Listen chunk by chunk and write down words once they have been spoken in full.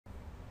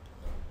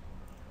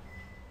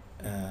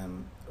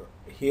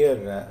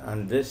Here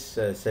on this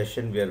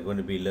session we are going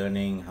to be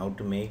learning how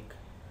to make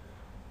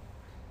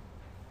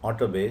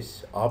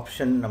autobase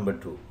option number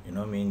 2.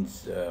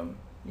 Means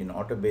in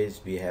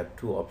autobase we have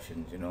two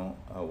options.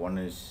 One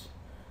is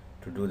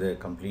to do the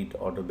complete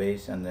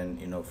autobase and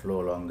then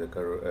flow along the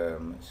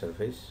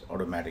surface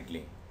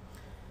automatically.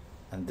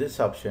 And this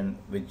option,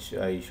 which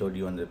I showed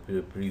you on the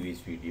previous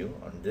video,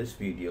 on this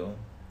video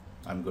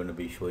I'm going to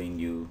be showing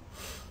you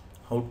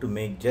how to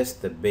make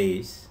just the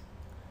base,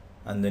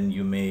 and then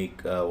you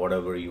make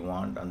whatever you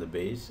want on the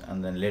base,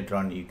 and then later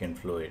on you can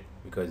flow it,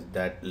 because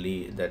that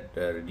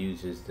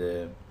reduces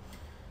the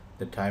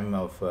time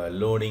of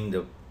loading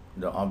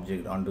the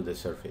object onto the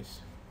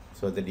surface,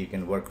 so that you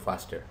can work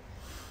faster.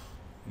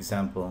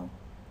 Example,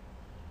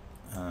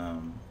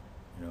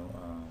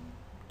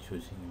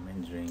 choosing a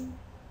men's ring.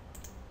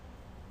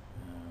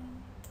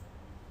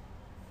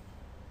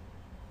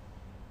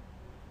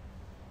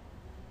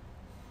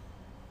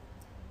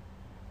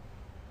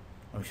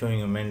 I'm showing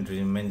you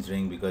men's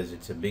ring because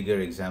it's a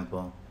bigger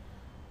example.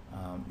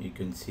 You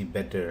can see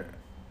better.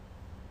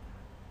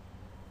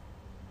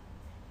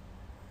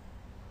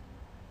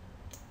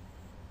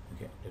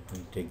 Okay, let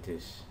me take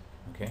this.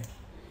 Okay,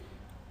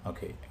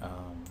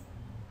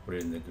 put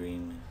it in the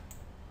green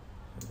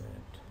so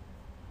that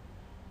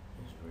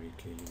it's very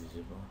clearly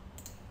visible.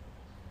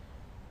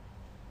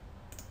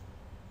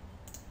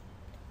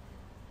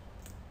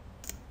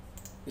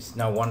 It's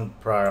now one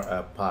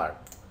part.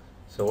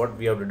 So what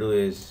we have to do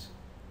is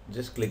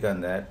just click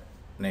on that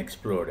and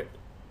explode it.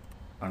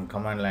 On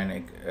command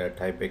line,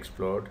 type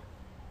explode.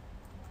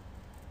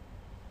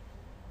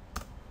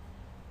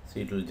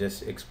 See, it will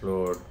just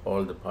explode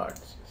all the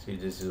parts. See,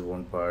 this is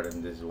one part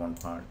and this is one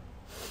part.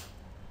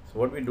 So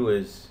what we do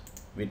is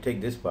we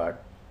take this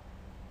part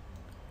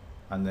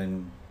and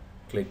then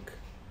click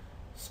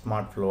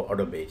smartflow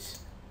auto base.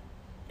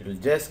 It will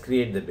just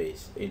create the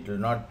base. It will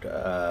not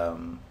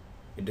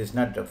it is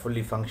not a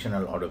fully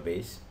functional auto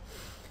base.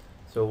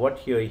 So what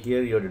here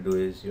you have to do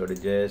is you have to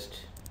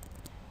just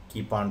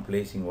keep on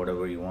placing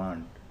whatever you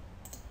want.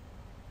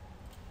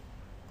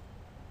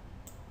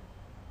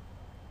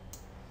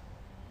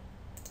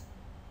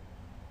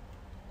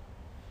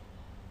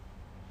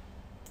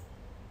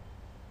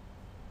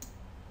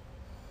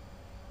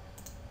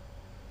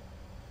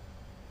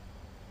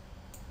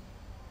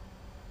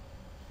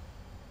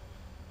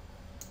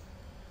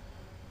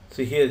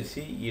 So here,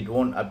 see, it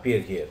won't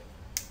appear here.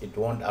 It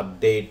won't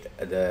update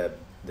the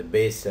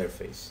base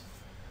surface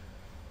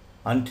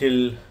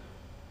until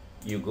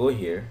you go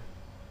here.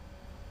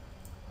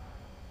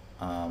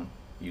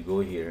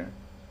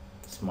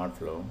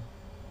 Smartflow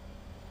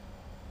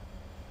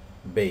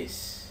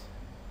base.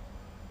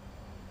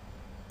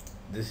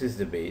 This is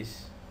the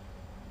base,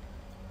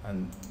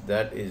 and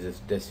that is its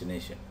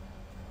destination.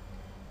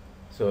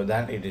 So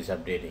then it is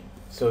updating.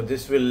 So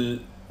this will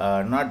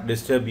not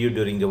disturb you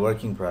during the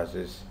working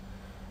process.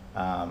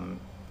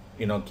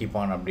 Keep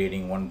on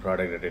updating one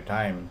product at a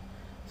time,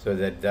 so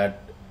that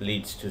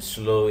leads to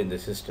slow in the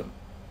system.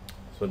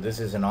 So this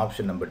is an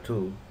option number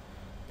 2.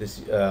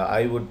 This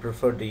I would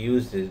prefer to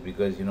use this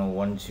because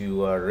once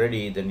you are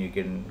ready, then you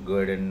can go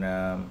ahead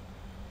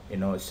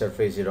and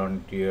surface it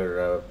onto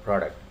your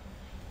product.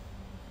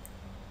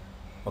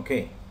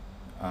 Okay.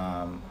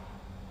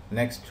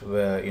 Next,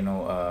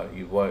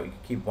 you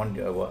keep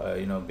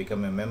on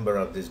become a member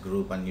of this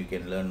group, and you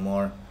can learn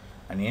more.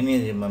 And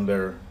any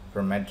member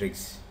from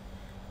Matrix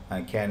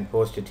can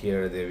post it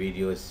here, the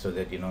videos, so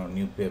that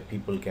new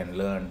people can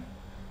learn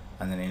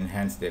and then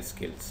enhance their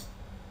skills.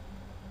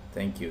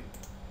 Thank you.